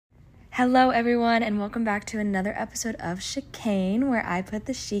Hello everyone, and welcome back to another episode of Chicane, where I put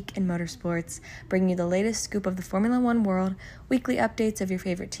the chic in motorsports, bring you the latest scoop of the Formula One world, weekly updates of your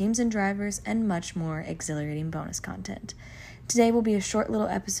favorite teams and drivers, and much more exhilarating bonus content. Today will be a short little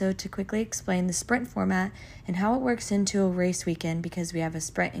episode to quickly explain the sprint format and how it works into a race weekend because we have a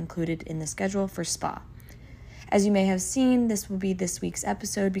sprint included in the schedule for Spa. As you may have seen, this will be this week's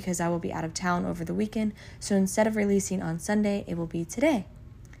episode because I will be out of town over the weekend, so instead of releasing on Sunday, it will be today.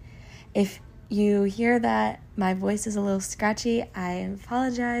 If you hear that my voice is a little scratchy, I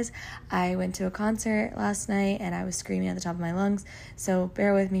apologize. I went to a concert last night and I was screaming at the top of my lungs, so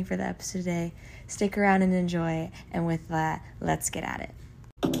bear with me for the episode today. Stick around and enjoy, and with that, let's get at it.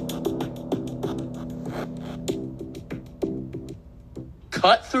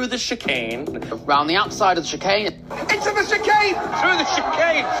 Cut through the chicane. Round the outside of the chicane. Into the chicane! Through the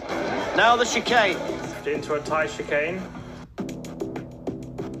chicane! Now the chicane. Into a tight chicane.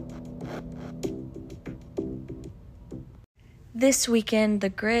 This weekend, the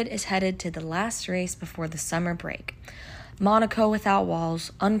grid is headed to the last race before the summer break. Monaco without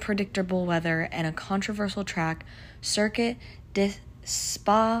walls, unpredictable weather, and a controversial track, Circuit de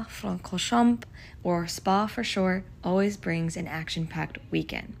Spa-Francorchamps, or Spa for short, always brings an action-packed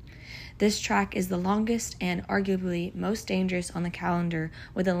weekend. This track is the longest and arguably most dangerous on the calendar,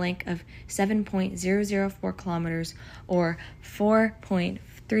 with a length of 7.004 kilometers or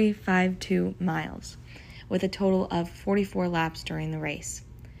 4.352 miles. With a total of 44 laps during the race.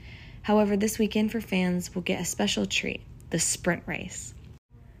 However, this weekend for fans will get a special treat, the sprint race.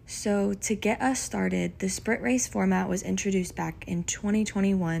 So to get us started, the sprint race format was introduced back in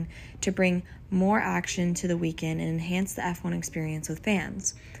 2021 to bring more action to the weekend and enhance the F1 experience with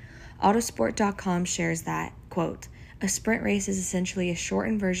fans. Autosport.com shares that, quote, a sprint race is essentially a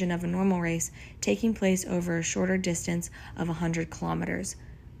shortened version of a normal race taking place over a shorter distance of 100 kilometers.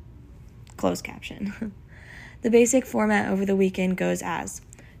 Closed caption. The basic format over the weekend goes as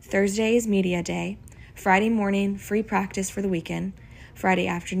Thursday is media day, Friday morning, free practice for the weekend, Friday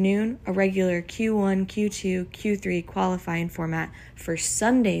afternoon, a regular Q1, Q2, Q3 qualifying format for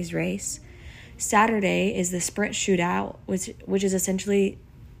Sunday's race. Saturday is the sprint shootout, which is essentially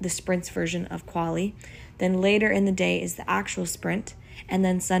the sprint's version of quali. Then later in the day is the actual sprint, and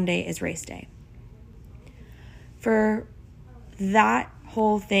then Sunday is race day. For that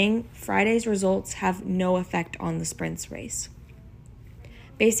whole thing, Friday's results have no effect on the sprint's race.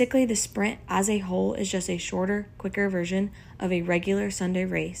 Basically, the sprint as a whole is just a shorter, quicker version of a regular Sunday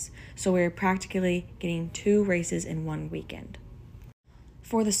race, so we're practically getting two races in one weekend.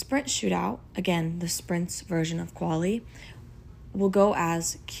 For the sprint shootout, again, the sprint's version of quali, will go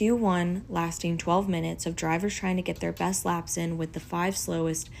as Q1 lasting 12 minutes of drivers trying to get their best laps in with the 5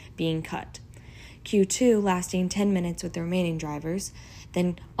 slowest being cut. Q2 lasting 10 minutes with the remaining drivers,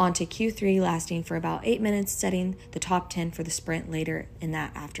 then on to Q3 lasting for about 8 minutes, setting the top 10 for the sprint later in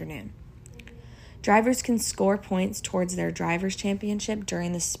that afternoon. Drivers can score points towards their drivers' championship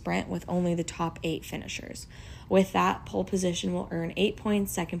during the sprint with only the top 8 finishers. With that, pole position will earn 8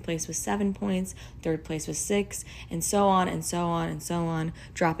 points, second place with 7 points, third place with 6, and so on and so on and so on,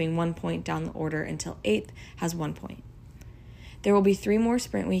 dropping 1 point down the order until 8th has 1 point. There will be 3 more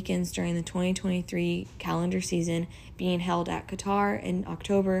sprint weekends during the 2023 calendar season, being held at Qatar in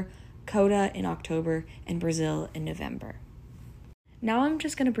October, COTA in October, and Brazil in November. Now I'm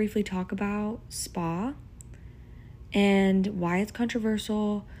just going to briefly talk about Spa and why it's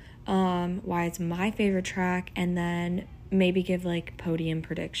controversial, why it's my favorite track, and then maybe give podium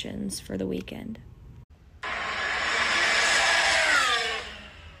predictions for the weekend.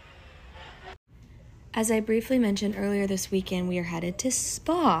 As I briefly mentioned earlier this weekend, we are headed to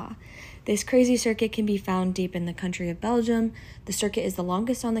Spa. This crazy circuit can be found deep in the country of Belgium. The circuit is the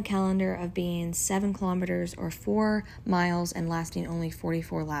longest on the calendar of being 7 kilometers or 4 miles and lasting only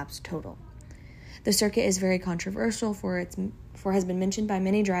 44 laps total. The circuit is very controversial for has been mentioned by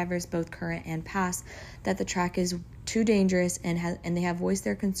many drivers, both current and past, that the track is too dangerous and they have voiced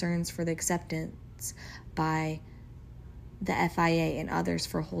their concerns for the acceptance by the FIA and others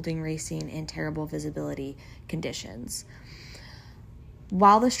for holding racing in terrible visibility conditions.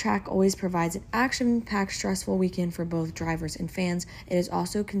 While this track always provides an action-packed, stressful weekend for both drivers and fans, it is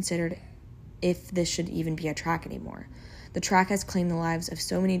also considered if this should even be a track anymore. The track has claimed the lives of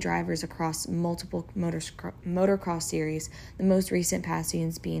so many drivers across multiple motocross series, the most recent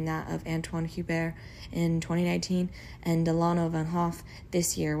passings being that of Antoine Hubert in 2019 and Delano Van Hoff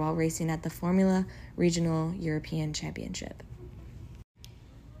this year while racing at the Formula Regional European Championship.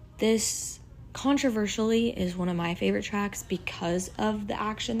 This controversially is one of my favorite tracks because of the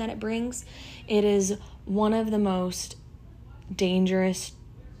action that it brings. It is one of the most dangerous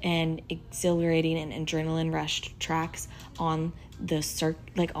and exhilarating and adrenaline rushed tracks on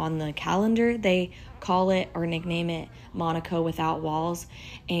on the calendar. They call it or nickname it Monaco without walls,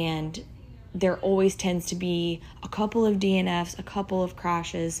 and there always tends to be a couple of DNFs, a couple of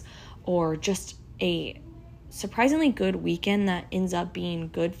crashes, or just a surprisingly good weekend that ends up being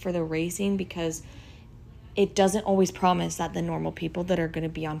good for the racing, because it doesn't always promise that the normal people that are going to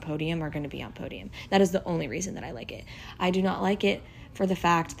be on podium are going to be on podium. That is the only reason that I like it. I do not like it for the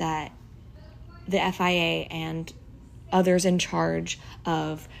fact that the FIA and others in charge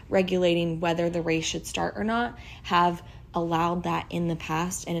of regulating whether the race should start or not have allowed that in the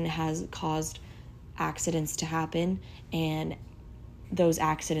past, and it has caused accidents to happen, and those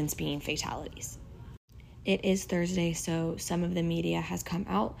accidents being fatalities. It is Thursday, so some of the media has come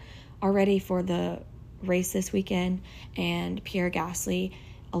out already for the race this weekend, and Pierre Gasly,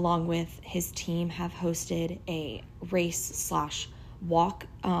 along with his team, have hosted a race/walk,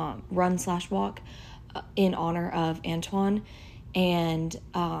 run/walk in honor of Antoine, and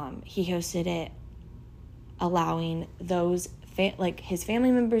he hosted it, allowing those his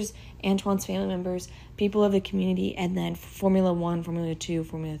family members, Antoine's family members, people of the community, and then Formula 1, Formula 2,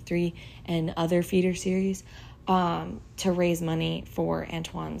 Formula 3, and other feeder series to raise money for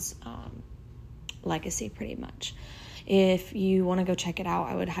Antoine's legacy, pretty much. If you want to go check it out,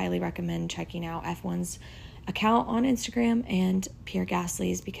 I would highly recommend checking out F1's account on Instagram and Pierre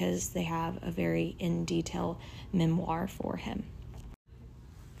Gasly's, because they have a very in-detail memoir for him.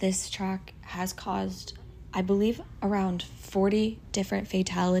 This track has caused, I believe, around 40 different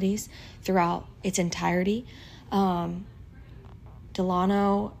fatalities throughout its entirety.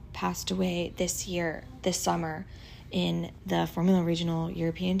 Delano passed away this summer, in the Formula Regional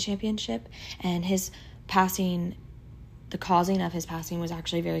European Championship, and the causing of his passing was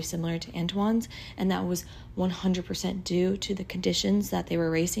actually very similar to Antoine's, and that was 100% due to the conditions that they were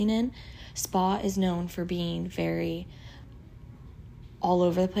racing in. Spa is known for being very all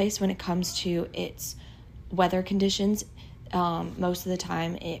over the place when it comes to its weather conditions. Most of the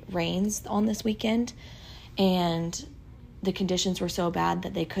time it rains on this weekend, and the conditions were so bad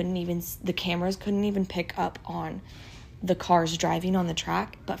that the cameras couldn't even pick up on the cars driving on the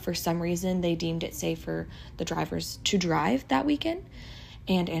track, but for some reason they deemed it safe for the drivers to drive that weekend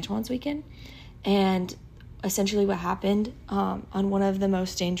and Antoine's weekend. And essentially what happened, on one of the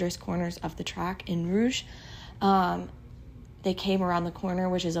most dangerous corners of the track in Rouge, they came around the corner,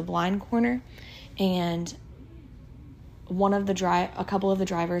 which is a blind corner, and a couple of the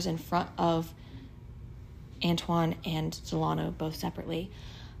drivers in front of Antoine and Delano, both separately,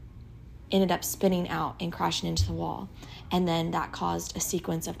 ended up spinning out and crashing into the wall. And then that caused a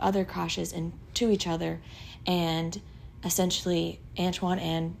sequence of other crashes into each other, and essentially Antoine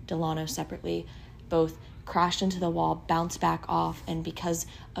and Delano separately both crashed into the wall, bounced back off, and because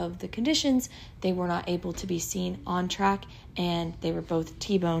of the conditions, they were not able to be seen on track, and they were both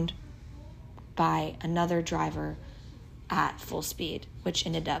T-boned by another driver at full speed, which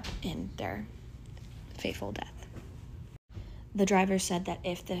ended up in their fateful death. The driver said that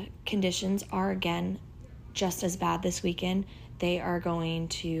if the conditions are again just as bad this weekend, they are going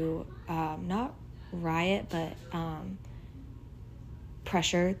to not riot, but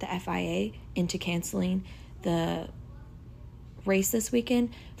pressure the FIA into canceling the race this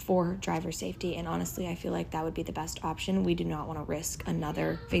weekend for driver safety. And honestly, I feel like that would be the best option. We do not want to risk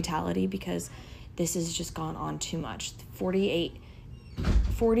another fatality, because this has just gone on too much. 40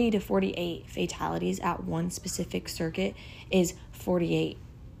 to 48 fatalities at one specific circuit is 48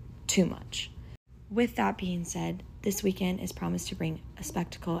 too much. With that being said, this weekend is promised to bring a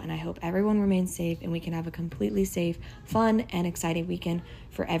spectacle, and I hope everyone remains safe and we can have a completely safe, fun, and exciting weekend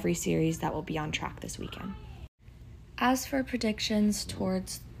for every series that will be on track this weekend. As for predictions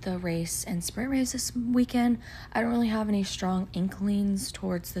towards the race and sprint race this weekend, I don't really have any strong inklings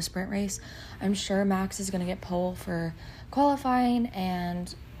towards the sprint race. I'm sure Max is going to get pole for qualifying,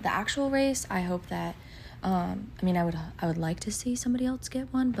 and the actual race, I hope that I would like to see somebody else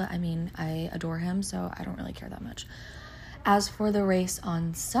get one, but I adore him, so I don't really care that much. As for the race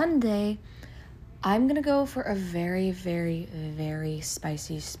on Sunday, I'm going to go for a very, very, very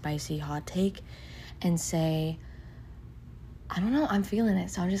spicy hot take and say, I don't know, I'm feeling it,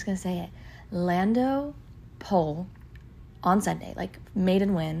 so I'm just going to say it. Lando pole on Sunday, like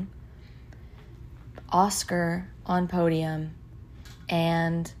maiden win, Oscar on podium,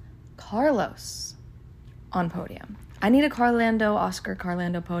 and Carlos on podium. I need a Oscar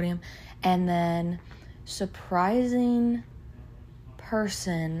Carlando podium, and then surprising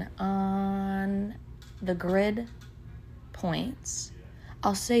person on the grid points.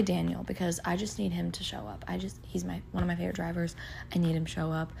 I'll say Daniel because I just need him to show up. He's one of my favorite drivers. I need him to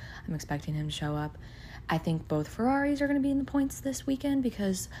show up. I'm expecting him to show up. I think both Ferraris are going to be in the points this weekend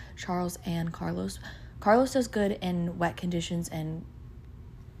because Charles and Carlos does good in wet conditions and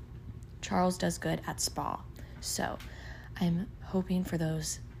Charles does good at Spa. So I'm hoping for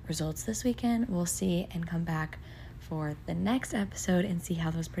those results this weekend. We'll see and come back for the next episode and see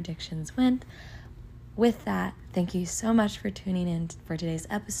how those predictions went. With that, thank you so much for tuning in for today's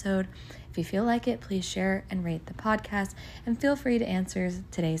episode. If you feel like it, please share and rate the podcast and feel free to answer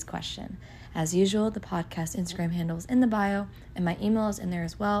today's question. As usual, the podcast Instagram handle is in the bio and my email is in there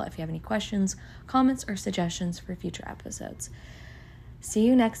as well if you have any questions, comments, or suggestions for future episodes. See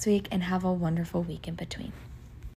you next week and have a wonderful week in between.